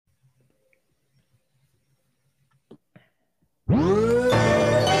You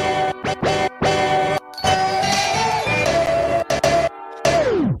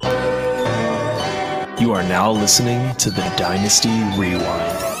are now listening to the Dynasty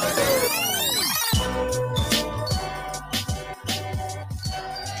Rewind.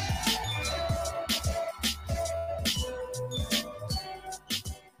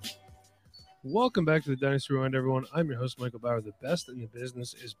 Welcome back to the Dynasty Rewind, everyone. I'm your host, Michael Bauer. The best in the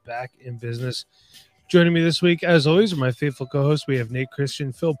business is back in business. Joining me this week, as always, are my faithful co-hosts. We have Nate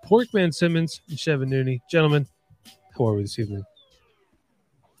Christian, Phil Porkman Simmons, and Shevin Nooney. Gentlemen, how are we this evening?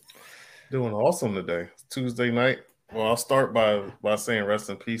 Doing awesome today. It's Tuesday night. Well, I'll start by saying rest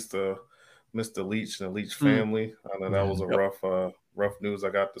in peace to Mr. Leach and the Leach family. I know that was a rough news I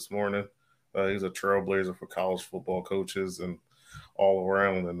got this morning. He's a trailblazer for college football coaches and all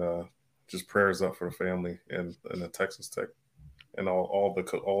around, and just prayers up for the family and the Texas Tech and all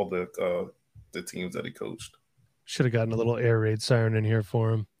the teams that he coached. Should have gotten a little air raid siren in here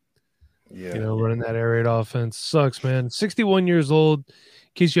for him. Yeah, running that air raid offense sucks, man. 61 years old. In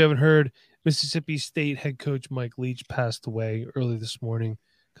case you haven't heard, Mississippi State head coach Mike Leach passed away early this morning.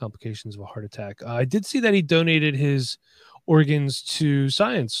 Complications of a heart attack. I did see that he donated his organs to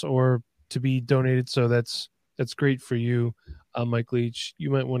science or to be donated, so that's great for you, Mike Leach. You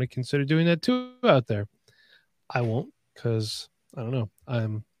might want to consider doing that too out there. I won't, because I don't know.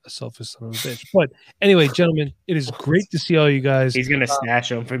 I'm a selfish son of a bitch. But anyway, gentlemen, it is great to see all you guys. He's going to stash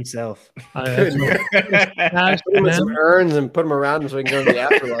them for himself. Put him in some urns and put them around so we can go to the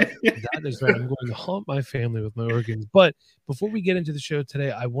afterlife. That is right. I'm going to haunt my family with my organs. But before we get into the show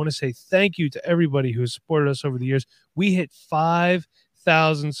today, I want to say thank you to everybody who has supported us over the years. We hit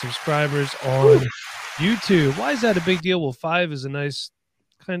 5,000 subscribers on YouTube. Why is that a big deal? Well, 5 is a nice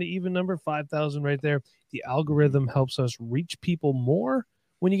kind of even number, 5,000 right there. The algorithm helps us reach people more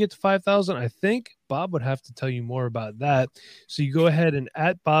when you get to 5,000. I think Bob would have to tell you more about that. So you go ahead and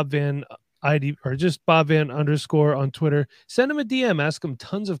at Bob Van ID or just Bob Van _ on Twitter, send him a DM, ask him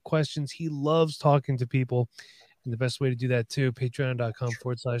tons of questions. He loves talking to people. And the best way to do that too,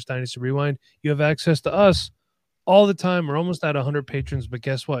 patreon.com/Dynasty Rewind. You have access to us all the time. We're almost at 100 patrons, but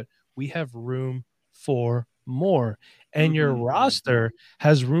guess what? We have room for more. And your roster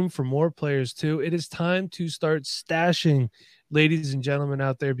has room for more players too. It is time to start stashing, ladies and gentlemen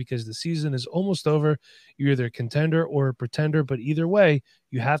out there, because the season is almost over. You're either a contender or a pretender, but either way,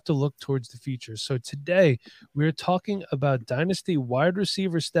 you have to look towards the future. So today we're talking about Dynasty wide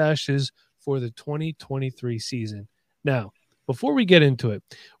receiver stashes for the 2023 season. Now, before we get into it,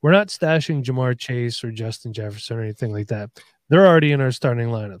 we're not stashing Jamar Chase or Justin Jefferson or anything like that. They're already in our starting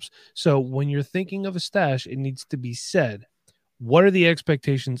lineups. So when you're thinking of a stash, it needs to be said, what are the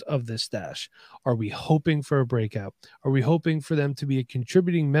expectations of this stash? Are we hoping for a breakout? Are we hoping for them to be a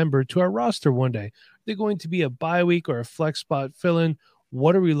contributing member to our roster one day? Are they going to be a bye week or a flex spot fill-in?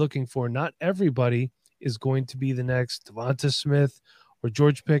 What are we looking for? Not everybody is going to be the next Devonta Smith or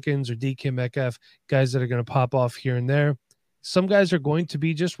George Pickens or DK Metcalf, guys that are going to pop off here and there. Some guys are going to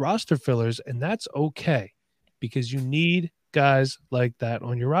be just roster fillers, and that's okay because you need guys like that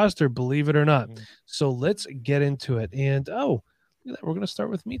on your roster, believe it or not. So let's get into it. And we're going to start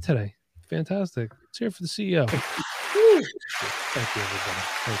with me today. Fantastic. Let's hear it for the CEO. Thank you, everybody.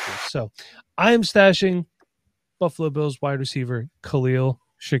 Thank you. So I am stashing Buffalo Bills wide receiver Khalil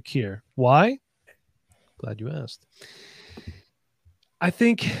Shakir. Why? Glad you asked. I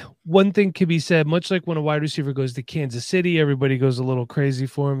think one thing could be said, much like when a wide receiver goes to Kansas City, everybody goes a little crazy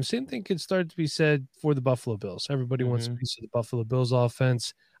for him. Same thing could start to be said for the Buffalo Bills. Everybody wants a piece of the Buffalo Bills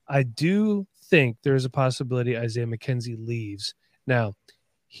offense. I do think there is a possibility Isaiah McKenzie leaves. Now,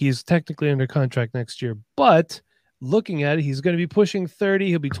 he's technically under contract next year, but looking at it, he's going to be pushing 30.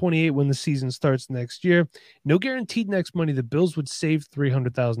 He'll be 28 when the season starts next year. No guaranteed next money. The Bills would save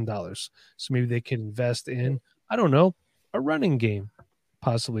 $300,000. So maybe they could invest in, I don't know, a running game.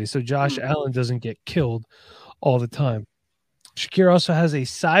 Possibly. So Josh Allen doesn't get killed all the time. Shakir also has a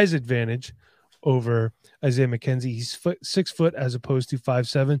size advantage over Isaiah McKenzie. He's 6 foot as opposed to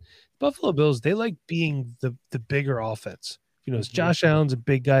 5'7". Buffalo Bills, they like being the bigger offense. You know, Josh Allen's a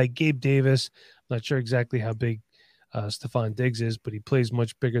big guy. Gabe Davis, I'm not sure exactly how big Stephon Diggs is, but he plays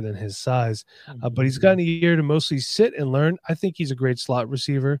much bigger than his size. But he's gotten a year to mostly sit and learn. I think he's a great slot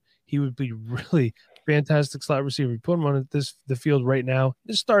receiver. He would be really fantastic slot receiver. You put him on the field right now,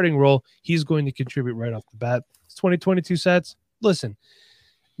 his starting role, he's going to contribute right off the bat. It's 2022 sets. Listen,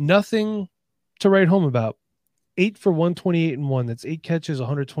 nothing to write home about. 8 for 128 and 1. That's 8 catches,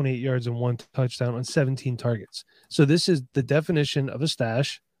 128 yards, and 1 touchdown on 17 targets. So this is the definition of a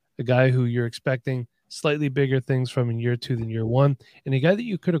stash, a guy who you're expecting slightly bigger things from in year 2 than year 1, and a guy that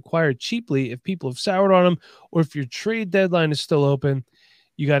you could acquire cheaply if people have soured on him or if your trade deadline is still open.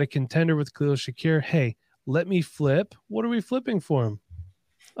 You got a contender with Khalil Shakir. Hey, let me flip. What are we flipping for him?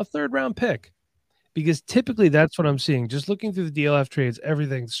 A 3rd-round pick. Because typically that's what I'm seeing. Just looking through the DLF trades,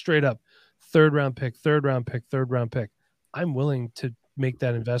 everything straight up 3rd-round pick, 3rd-round pick, 3rd-round pick. I'm willing to make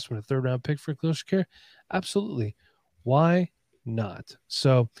that investment, a 3rd-round pick for Khalil Shakir. Absolutely. Why not?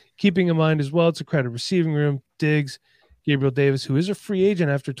 So keeping in mind as well, it's a credit receiving room. Diggs, Gabriel Davis, who is a free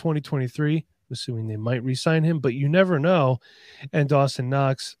agent after 2023, assuming they might re-sign him, but you never know. And Dawson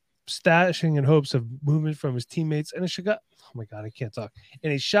Knox, stashing in hopes of movement from his teammates, and oh my God, I can't talk.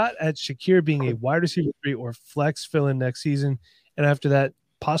 And a shot at Shakir being a wide receiver 3 or flex fill-in next season, and after that,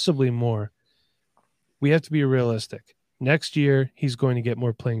 possibly more. We have to be realistic. Next year, he's going to get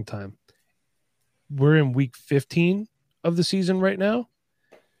more playing time. We're in week 15 of the season right now.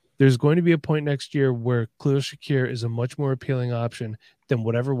 There's going to be a point next year where Khalil Shakir is a much more appealing option than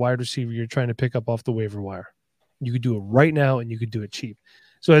whatever wide receiver you're trying to pick up off the waiver wire. You could do it right now, and you could do it cheap.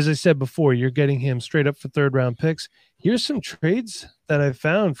 So as I said before, you're getting him straight up for 3rd-round picks. Here's some trades that I've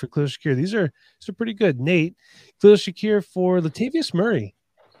found for Khalil Shakir. These are pretty good. Khalil Shakir for Latavius Murray.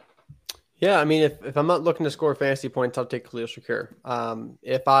 Yeah, I mean, if I'm not looking to score fantasy points, I'll take Khalil Shakir.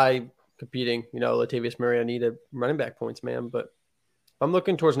 If I'm competing, Latavius Murray, I need a running back points, man. But if I'm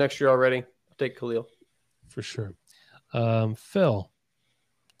looking towards next year already, I'll take Khalil. For sure. Phil,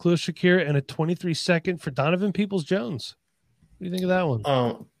 Khalil Shakir and a 23-second for Donovan Peoples-Jones. What do you think of that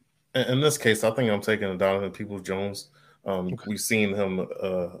one? In this case, I think I'm taking a Donovan Peoples-Jones. Okay. We've seen him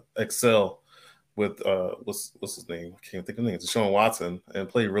excel with what's his name? I can't think of the name. Deshaun Watson, and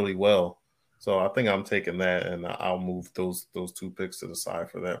play really well. So I think I'm taking that, and I'll move those 2 picks to the side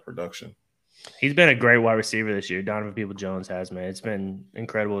for that production. He's been a great wide receiver this year. Donovan Peoples-Jones has, man. It's been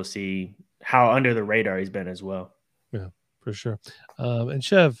incredible to see how under the radar he's been as well. Yeah, for sure. And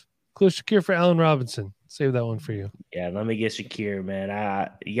Chev, Khalil Shakir for Allen Robinson. Save that one for you. Yeah, let me get Shakir,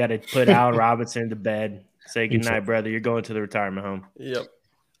 man. You got to put Allen Robinson to bed. Say goodnight, brother. You're going to the retirement home. Yep.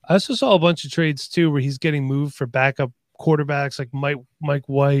 I also saw a bunch of trades, too, where he's getting moved for backup quarterbacks like Mike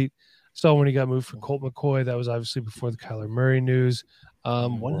White. Saw when he got moved for Colt McCoy. That was obviously before the Kyler Murray news.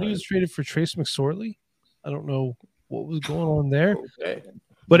 When he was traded for Trace McSorley. I don't know what was going on there. Okay.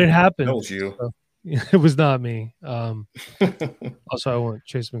 But it happened. That was you. So, it was not me. Also, I want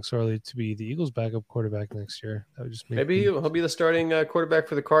Chase McSorley to be the Eagles' backup quarterback next year. That would just maybe he'll be the starting quarterback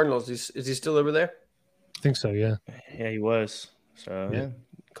for the Cardinals. Is he still over there? I think so, yeah. Yeah, he was. So, yeah.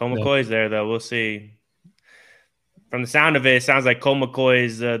 Cole McCoy's there, though. We'll see. From the sound of it, it sounds like Cole McCoy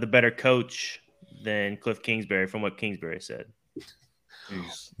is the better coach than Cliff Kingsbury, from what Kingsbury said.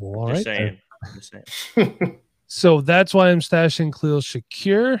 Well, Just saying. So that's why I'm stashing Khalil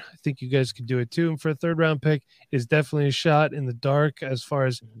Shakir. I think you guys could do it too. And for a 3rd-round pick, is definitely a shot in the dark as far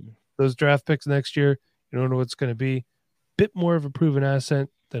as those draft picks next year. You don't know what's going to be. Bit more of a proven asset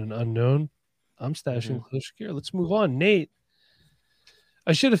than an unknown. I'm stashing Khalil Shakir. Let's move on. Nate,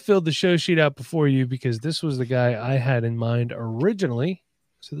 I should have filled the show sheet out before you because this was the guy I had in mind originally.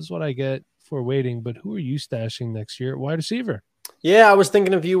 So this is what I get for waiting. But who are you stashing next year at wide receiver? Yeah, I was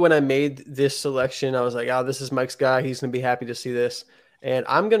thinking of you when I made this selection. I was like, this is Mike's guy. He's going to be happy to see this. And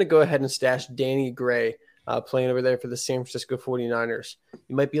I'm going to go ahead and stash Danny Gray playing over there for the San Francisco 49ers.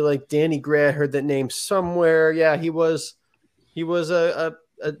 You might be like, Danny Gray, I heard that name somewhere. Yeah, he was a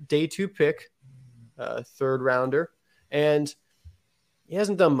day 2 pick, 3rd rounder. And he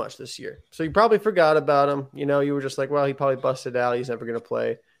hasn't done much this year. So you probably forgot about him. You were just like, well, he probably busted out. He's never going to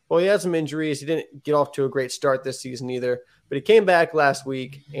play. Well, he had some injuries. He didn't get off to a great start this season either. But he came back last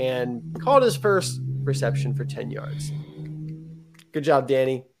week and caught his first reception for 10 yards. Good job,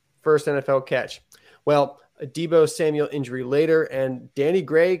 Danny. First NFL catch. Well, a Deebo Samuel injury later, and Danny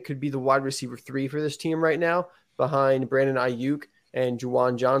Gray could be the wide receiver 3 for this team right now, behind Brandon Ayuk and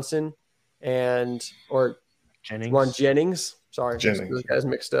Juwan Johnson or Juwan Jennings. Sorry, those guys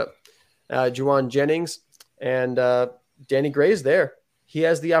mixed up. Juwan Jennings and Danny Gray's there. He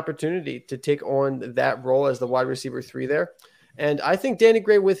has the opportunity to take on that role as the wide receiver 3 there. And I think Danny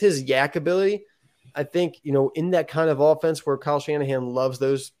Gray, with his yak ability, I think, in that kind of offense where Kyle Shanahan loves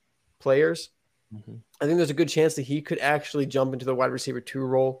those players, I think there's a good chance that he could actually jump into the wide receiver 2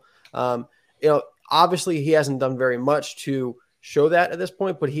 role. Obviously he hasn't done very much to show that at this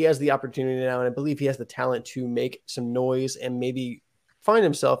point, but he has the opportunity now. And I believe he has the talent to make some noise and maybe find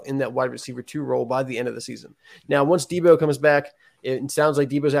himself in that wide receiver 2 role by the end of the season. Now, once Deebo comes back, it sounds like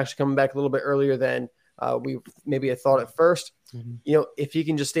Deebo's actually coming back a little bit earlier than we maybe had thought at first. If he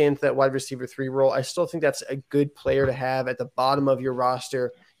can just stay into that wide receiver 3 role, I still think that's a good player to have at the bottom of your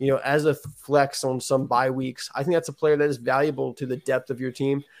roster. as a flex on some bye weeks. I think that's a player that is valuable to the depth of your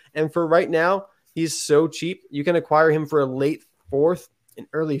team. And for right now, he's so cheap. You can acquire him for a late 4th, an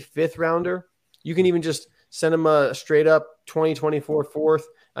early 5th rounder. You can even just send him a straight up 2024 4th.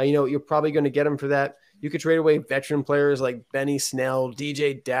 You're probably going to get him for that. You could trade away veteran players like Benny Snell,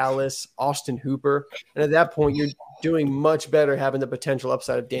 DJ Dallas, Austin Hooper. And at that point, you're doing much better having the potential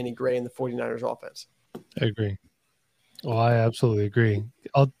upside of Danny Gray in the 49ers offense. I agree. Oh, I absolutely agree.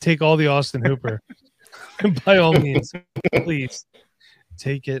 I'll take all the Austin Hooper. By all means, please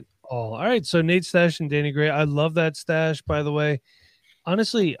take it all. All right, so Nate Stash and Danny Gray. I love that stash, by the way.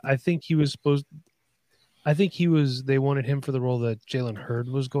 Honestly, I think they wanted him for the role that Jalen Hurd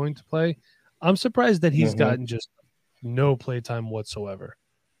was going to play. I'm surprised that he's gotten just no playtime whatsoever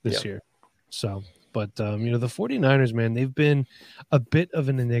this year. So, but the 49ers, man, they've been a bit of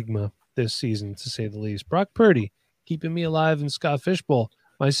an enigma this season, to say the least. Brock Purdy keeping me alive in Scott Fishbowl.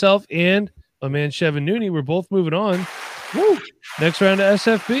 Myself and my man Chevin Nooney, we're both moving on. Woo! Next round of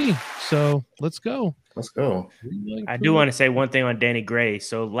SFB. So let's go. Let's go. I do want to say one thing on Danny Gray.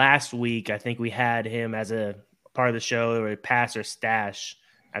 So last week, I think we had him as a part of the show, or a pass or stash.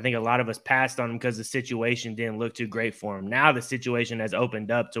 I think a lot of us passed on him because the situation didn't look too great for him. Now the situation has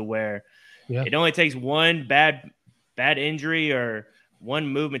opened up to where it only takes one bad injury or one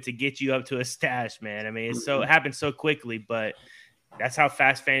movement to get you up to a stash, man. I mean, it happens so quickly, but that's how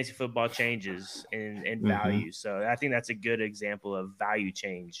fast fantasy football changes in value. So I think that's a good example of value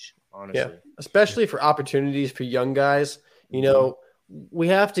change, honestly. Yeah, especially for opportunities for young guys. We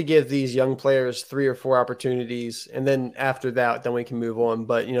have to give these young players 3 or 4 opportunities, and then after that, then we can move on.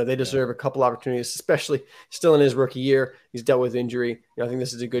 But, they deserve a couple opportunities, especially still in his rookie year. He's dealt with injury. I think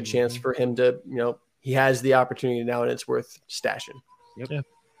this is a good chance for him to, he has the opportunity now, and it's worth stashing. Yep. Yeah,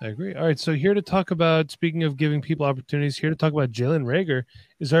 I agree. All right, so here to talk about, speaking of giving people opportunities, here to talk about Jalen Reagor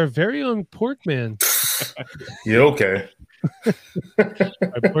is our very own Porkman. Yeah, okay. All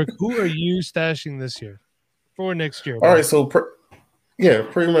right, Pork, who are you stashing this year for next year? All right, so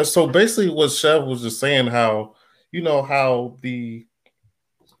pretty much. So basically what Chev was just saying, how the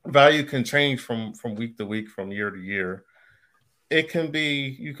value can change from week to week, from year to year. You can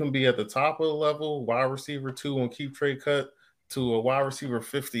be at the top of the level, wide receiver 2 on keep trade cut, to a wide receiver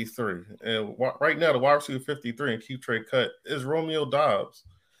 53. And right now, the wide receiver 53 and keep trade cut is Romeo Doubs.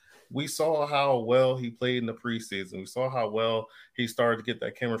 We saw how well he played in the preseason. We saw how well he started to get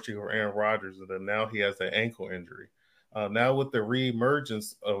that chemistry with Aaron Rodgers, and then now he has that ankle injury. Now with the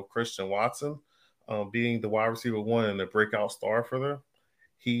reemergence of Christian Watson being the wide receiver 1 and the breakout star for them,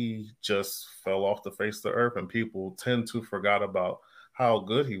 he just fell off the face of the earth, and people tend to forget about how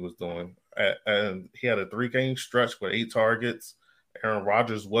good he was doing. And he had a 3-game stretch with 8 targets. Aaron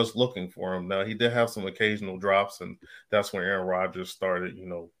Rodgers was looking for him. Now, he did have some occasional drops, and that's when Aaron Rodgers started,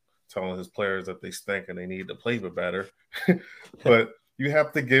 telling his players that they stink and they need to play better. But you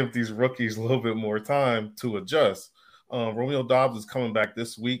have to give these rookies a little bit more time to adjust. Romeo Doubs is coming back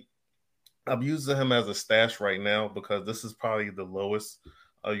this week. I'm using him as a stash right now because this is probably the lowest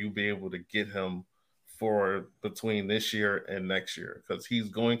you'll be able to get him for between this year and next year, because he's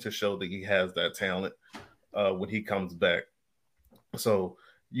going to show that he has that talent when he comes back. So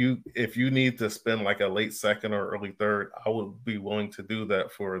if you need to spend like a late 2nd or early 3rd, I would be willing to do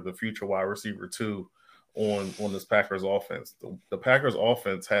that for the future wide receiver 2 on this Packers offense. The Packers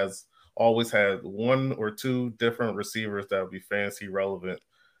offense has always had 1 or 2 different receivers that would be fantasy relevant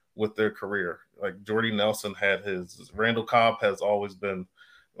with their career. Like Jordy Nelson had his. Randall Cobb has always been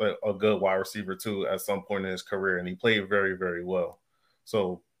a good wide receiver 2 at some point in his career, and he played very, very well.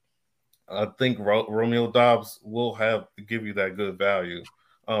 So I think Romeo Doubs will have to give you that good value.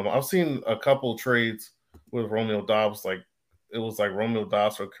 I've seen a couple trades with Romeo Doubs, like it was like Romeo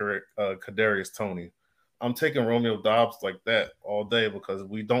Doubs for Kadarius Toney. I'm taking Romeo Doubs like that all day because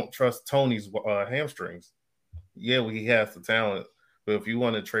we don't trust Tony's hamstrings. Yeah, he has the talent, but if you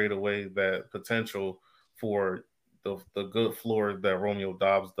want to trade away that potential for the good floor that Romeo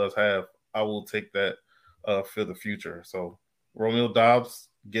Doubs does have, I will take that for the future. So Romeo Doubs,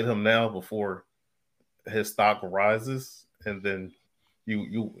 get him now before his stock rises, and then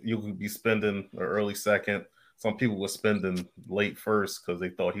you could be spending an early 2nd. Some people were spending late 1st because they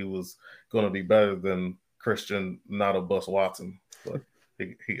thought he was going to be better than Christian, not a bust Watson, but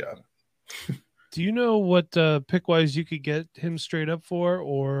he got it. Do you know what pick-wise you could get him straight up for,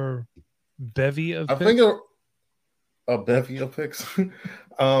 or bevy of picks? I think a bevy of picks.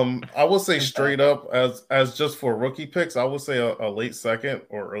 I would say straight up as just for rookie picks, I would say a late 2nd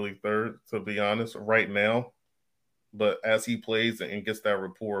or early 3rd, to be honest, right now. But as he plays and gets that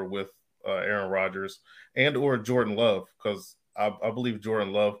rapport with Aaron Rodgers and or Jordan Love, because I believe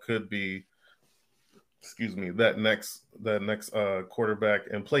Jordan Love could be, that next quarterback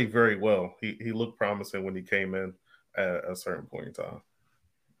and play very well. He looked promising when he came in at a certain point in time.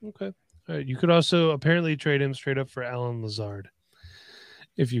 Okay. All right. You could also apparently trade him straight up for Alan Lazard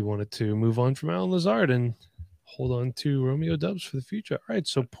if you wanted to move on from Alan Lazard and hold on to Romeo Dubs for the future. All right.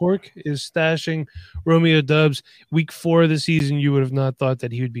 So Pork is stashing Romeo Dubs. Week 4 of the season, you would have not thought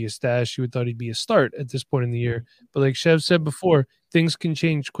that he would be a stash. You would thought he'd be a start at this point in the year. But like Chev said before, things can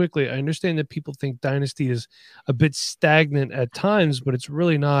change quickly. I understand that people think Dynasty is a bit stagnant at times, but it's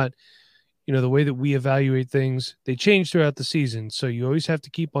really not. You know, the way that we evaluate things, they change throughout the season. So you always have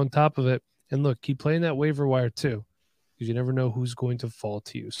to keep on top of it. And look, keep playing that waiver wire too, because you never know who's going to fall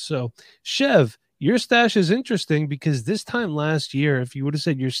to you. So, Chev, your stash is interesting because this time last year, if you would have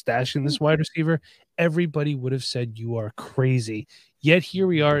said you're stashing this wide receiver, everybody would have said you are crazy. Yet here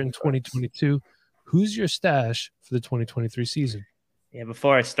we are in 2022. Who's your stash for the 2023 season? Yeah,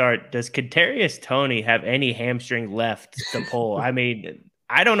 before I start, does Kadarius Toney have any hamstring left to pull? I mean,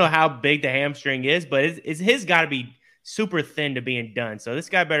 I don't know how big the hamstring is, but his got to be super thin to being done. So this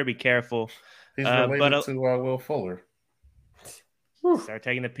guy better be careful. He's related to Will Fuller. Start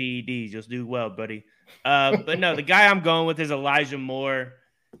taking the PEDs. You'll do well, buddy. But no, the guy I'm going with is Elijah Moore.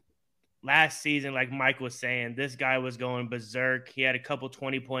 Last season, like Mike was saying, this guy was going berserk. He had a couple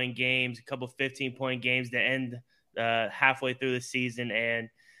 20-point games, a couple 15-point games to end halfway through the season, and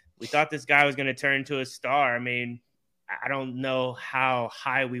we thought this guy was going to turn into a star. I mean, I don't know how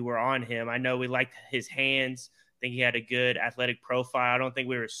high we were on him. I know we liked his hands. I think he had a good athletic profile. I don't think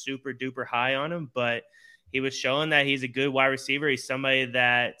we were super duper high on him, but he was showing that he's a good wide receiver. He's somebody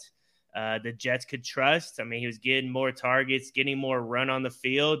that the Jets could trust. I mean, he was getting more targets, getting more run on the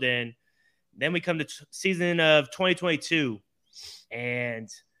field. And then we come to season of 2022, and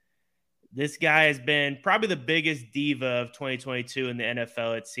this guy has been probably the biggest diva of 2022 in the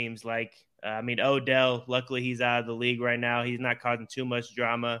NFL, it seems like. I mean, Odell, luckily he's out of the league right now. He's not causing too much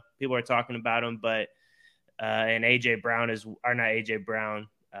drama. People are talking about him, but and Antonio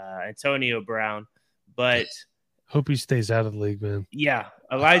Brown. But hope he stays out of the league, man. Yeah,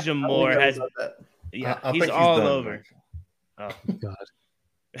 Elijah Moore has. Yeah, he's all over. Oh God.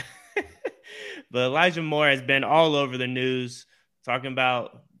 But Elijah Moore has been all over the news, talking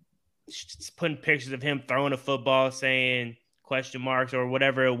about putting pictures of him throwing a football, saying question marks or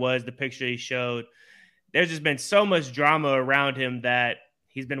whatever it was, the picture he showed. There's just been so much drama around him that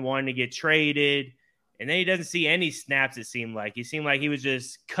he's been wanting to get traded, and then he doesn't see any snaps. It seemed like he was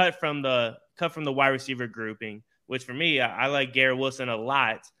just cut from the wide receiver grouping, which for me, I like Garrett Wilson a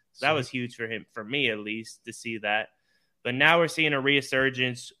lot. So that was huge for him, for me at least, to see that. But now we're seeing a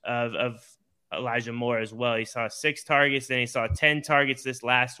resurgence of Elijah Moore as well. He saw 6 targets, then he saw 10 targets this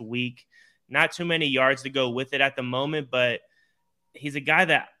last week. Not too many yards to go with it at the moment, but he's a guy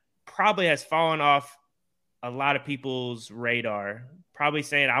that probably has fallen off a lot of people's radar. Probably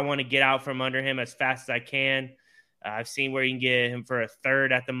saying, I want to get out from under him as fast as I can. I've seen where you can get him for a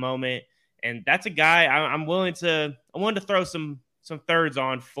third at the moment. And that's a guy I'm willing to throw some thirds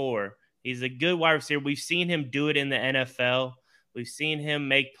on for. He's a good wide receiver. We've seen him do it in the NFL. We've seen him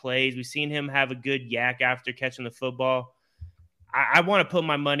make plays. We've seen him have a good yak after catching the football. I want to put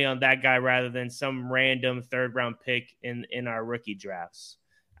my money on that guy rather than some random third-round pick in our rookie drafts.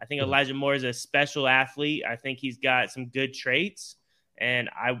 I think Elijah Moore is a special athlete. I think he's got some good traits, and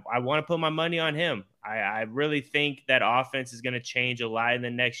I want to put my money on him. I really think that offense is going to change a lot in the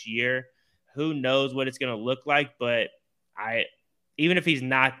next year. Who knows what it's going to look like, but even if he's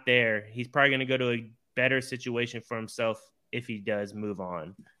not there, he's probably going to go to a better situation for himself if he does move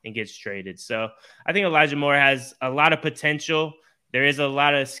on and gets traded. So I think Elijah Moore has a lot of potential. There is a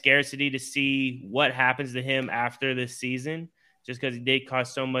lot of scarcity to see what happens to him after this season, just because he did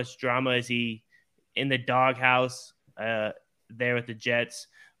cause so much drama as he in the doghouse there with the Jets.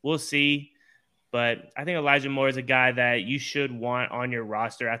 We'll see. But I think Elijah Moore is a guy that you should want on your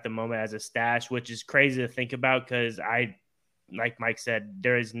roster at the moment as a stash, which is crazy to think about because like Mike said,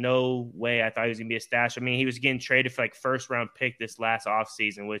 there is no way I thought he was going to be a stash. I mean, he was getting traded for like first-round pick this last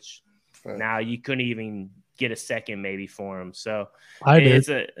offseason, which now you couldn't even get a second maybe for him. So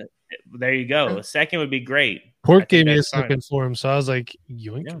there you go. A second would be great. Pork gave me a second for him, so I was like,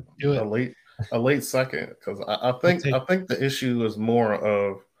 you ain't gonna do it. A late second, because I think the issue is more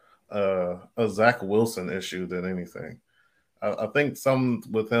of a Zach Wilson issue than anything. I think some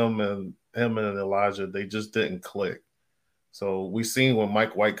with him and Elijah, they just didn't click. So we seen when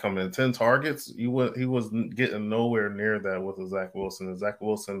Mike White come in 10 targets, he wasn't getting nowhere near that with a Zach Wilson. And Zach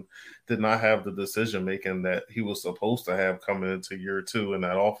Wilson did not have the decision making that he was supposed to have coming into year 2 in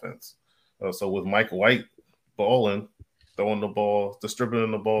that offense. So with Mike White balling, throwing the ball,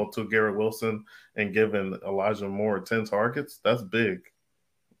 distributing the ball to Garrett Wilson and giving Elijah Moore 10 targets, that's big.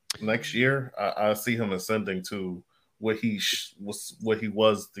 Next year, I see him ascending to what he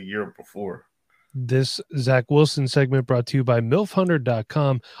was the year before. This Zach Wilson segment brought to you by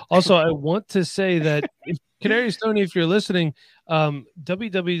MILFHunter.com. Also, I want to say that Kadarius Toney, if you're listening,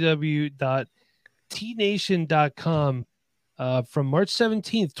 www.tnation.com from March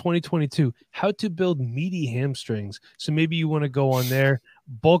 17th, 2022, how to build meaty hamstrings. So maybe you want to go on there,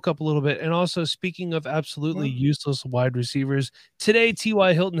 bulk up a little bit. And also, speaking of absolutely useless wide receivers, today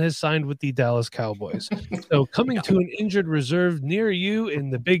T.Y. Hilton has signed with the Dallas Cowboys. So coming to an injured reserve near you in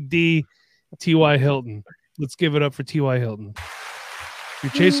the Big D, T.Y. Hilton. Let's give it up for T.Y. Hilton. If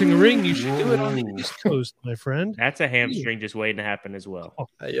you're chasing a ring, you should do it on the East Coast, my friend. That's a hamstring just waiting to happen as well.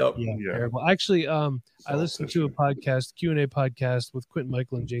 Yep. Yeah, terrible. Actually, I listened to a podcast, Q&A podcast with Quentin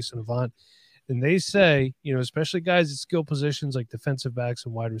Michael and Jason Avant, and they say, especially guys at skill positions like defensive backs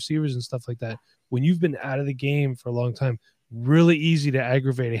and wide receivers and stuff like that, when you've been out of the game for a long time, really easy to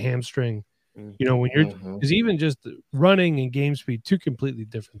aggravate a hamstring. When you're because even just running and game speed, two completely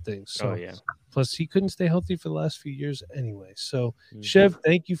different things. So, plus he couldn't stay healthy for the last few years anyway. So, Chev,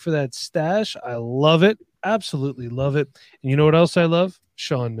 thank you for that stash. I love it, absolutely love it. And you know what else I love?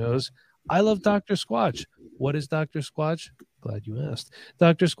 Sean knows. I love Dr. Squatch. What is Dr. Squatch? Glad you asked.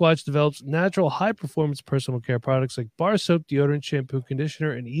 Dr. Squatch develops natural, high-performance personal care products like bar soap, deodorant, shampoo,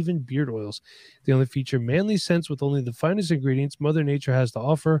 conditioner, and even beard oils. They only feature manly scents with only the finest ingredients Mother Nature has to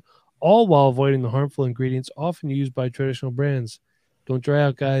offer, all while avoiding the harmful ingredients often used by traditional brands. Don't dry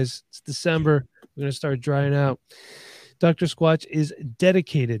out, guys. It's December. We're going to start drying out. Dr. Squatch is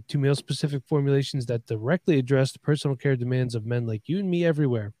dedicated to male-specific formulations that directly address the personal care demands of men like you and me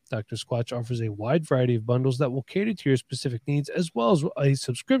everywhere. Dr. Squatch offers a wide variety of bundles that will cater to your specific needs, as well as a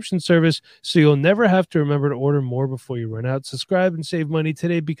subscription service, so you'll never have to remember to order more before you run out. Subscribe and save money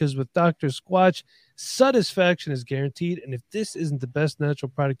today, because with Dr. Squatch, satisfaction is guaranteed. And if this isn't the best natural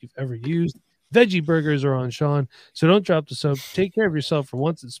product you've ever used, veggie burgers are on Sean. So don't drop the soap. Take care of yourself for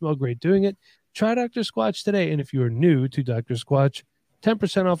once and smell great doing it. Try Dr. Squatch today. And if you are new to Dr. Squatch,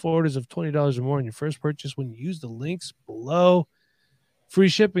 10% off orders of $20 or more on your first purchase when you use the links below. Free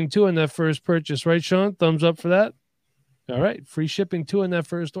shipping too on that first purchase, right, Sean? Thumbs up for that. All right. Free shipping too on that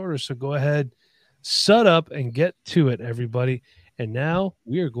first order. So go ahead, shut up and get to it, everybody. And now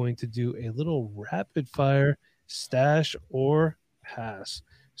we are going to do a little rapid fire stash or pass.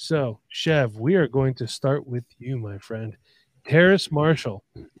 So, Chev, we are going to start with you, my friend. Terrace Marshall,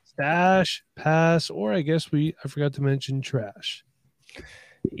 stash, pass, or I guess I forgot to mention trash.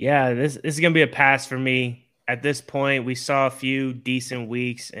 Yeah, this is going to be a pass for me. At this point, we saw a few decent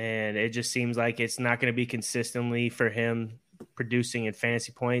weeks, and it just seems like it's not going to be consistently for him producing in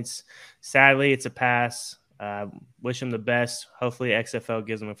fantasy points. Sadly, it's a pass. Wish him the best. Hopefully, XFL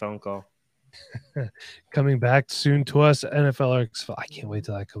gives him a phone call. Coming back soon to us, NFL XFL. I can't wait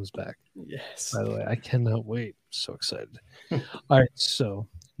till that comes back. Yes. By the way, I cannot wait. So excited. All right, so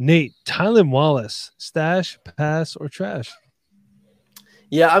Nate, Tylan Wallace, stash, pass, or trash?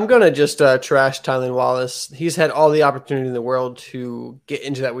 Yeah, I'm going to just trash Tylan Wallace. He's had all the opportunity in the world to get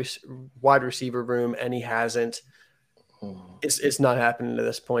into that wide receiver room, and he hasn't. It's not happening at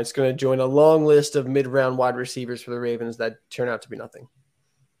this point. It's going to join a long list of mid-round wide receivers for the Ravens that turn out to be nothing.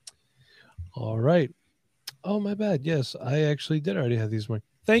 All right. Oh, my bad. Yes, I actually did already have these marked.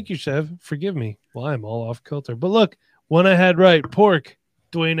 Thank you, Chev. Forgive me. Well, I'm all off kilter. But look, one I had right. Pork,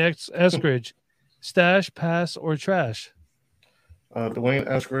 Dwayne Eskridge, stash, pass, or trash? Dwayne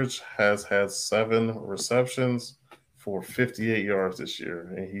Eskridge has had 7 receptions for 58 yards this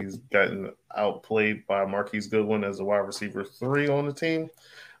year, and he's gotten outplayed by Marquise Goodwin as a wide receiver 3 on the team.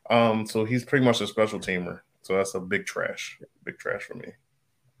 So he's pretty much a special teamer. So that's a big trash for me.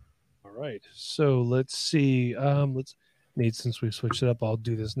 All right. So let's see. Nate, since we've switched it up, I'll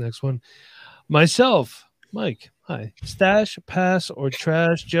do this next one. Myself, Mike, hi. Stash, pass, or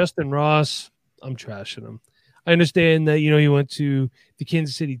trash? Justin Ross, I'm trashing him. I understand that, he went to the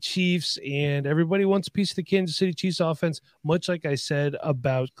Kansas City Chiefs, and everybody wants a piece of the Kansas City Chiefs offense, much like I said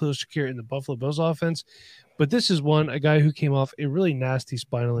about Khalil Shakir in the Buffalo Bills offense. But this is a guy who came off a really nasty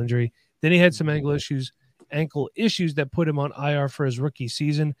spinal injury. Then he had some ankle issues that put him on IR for his rookie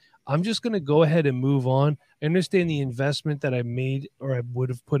season. I'm just going to go ahead and move on. I understand the investment that I made or I would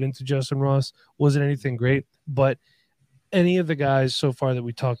have put into Justin Ross wasn't anything great, but any of the guys so far that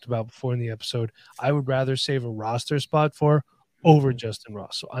we talked about before in the episode, I would rather save a roster spot for over Justin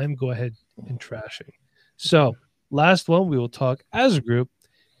Ross. So I'm go ahead and trashing. So last one, we will talk as a group.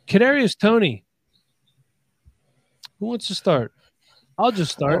 Kadarius Toney. Who wants to start? I'll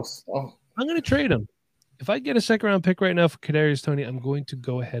just start. I'm going to trade him. if I get a second-round pick right now for Kadarius Toney, I'm going to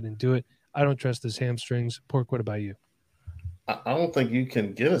go ahead and do it. I don't trust his hamstrings. Pork, what about you? I don't think you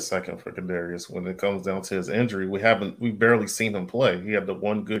can get a second for Kadarius when it comes down to his injury. We've barely seen him play. He had the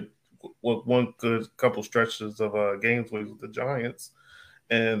one good couple stretches of games with the Giants,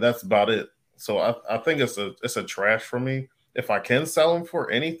 and that's about it. So I think it's a trash for me. If I can sell him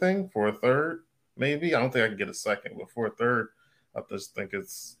for anything, for a third, maybe. I don't think I can get a second, but for a third, I just think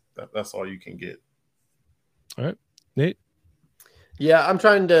that's all you can get. All right, Nate. Yeah, I'm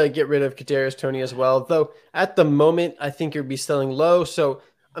trying to get rid of Kadarius Toney as well, though at the moment I think you'll be selling low, so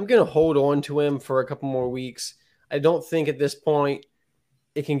I'm going to hold on to him for a couple more weeks. I don't think at this point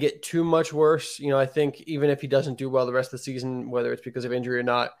it can get too much worse. You know, I think even if he doesn't do well the rest of the season, whether it's because of injury or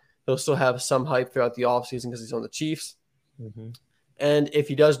not, he'll still have some hype throughout the offseason because he's on the Chiefs. Mm-hmm. And if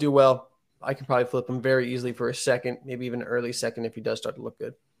he does do well, I can probably flip him very easily for a second, maybe even an early second if he does start to look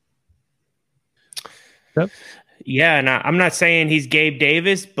good. Yep. Yeah, and I'm not saying he's Gabe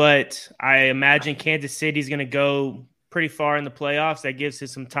Davis, but I imagine Kansas City's going to go pretty far in the playoffs. That gives him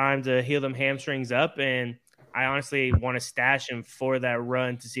some time to heal them hamstrings up, and I honestly want to stash him for that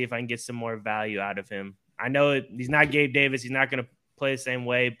run to see if I can get some more value out of him. I know he's not Gabe Davis. He's not going to play the same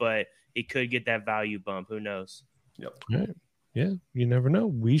way, but he could get that value bump. Who knows? Yep. All right. Yeah, you never know.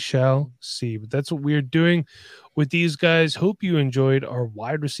 We shall see. But that's what we're doing with these guys. Hope you enjoyed our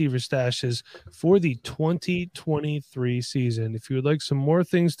wide receiver stashes for the 2023 season. If you would like some more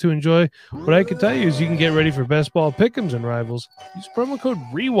things to enjoy, what I can tell you is you can get ready for best ball pick'ems and rivals. Use promo code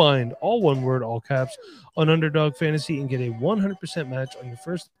REWIND, all one word, all caps, on Underdog Fantasy and get a 100% match on your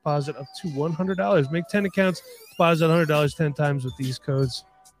first deposit up to $100. Make 10 accounts, deposit $100 10 times with these codes.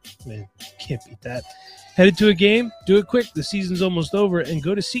 Man, can't beat that. Headed to a game? Do it quick. The season's almost over. And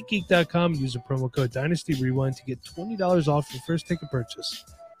go to SeatGeek.com and use the promo code Dynasty Rewind to get $20 off your first ticket purchase.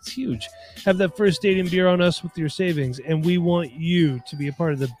 It's huge. Have that first stadium beer on us with your savings. And we want you to be a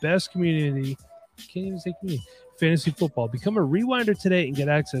part of the best community. Can't even say community. Fantasy football. Become a rewinder today and get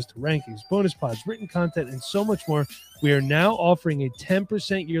access to rankings, bonus pods, written content, and so much more. We are now offering a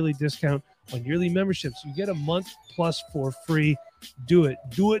 10% yearly discount on yearly memberships. You get a month plus for free. Do it.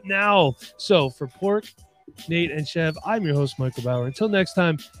 Do it now. So for Pork, Nate, and Chev, I'm your host, Michael Bauer. Until next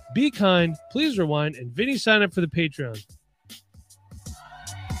time, be kind, please rewind, and Vinny, sign up for the Patreon.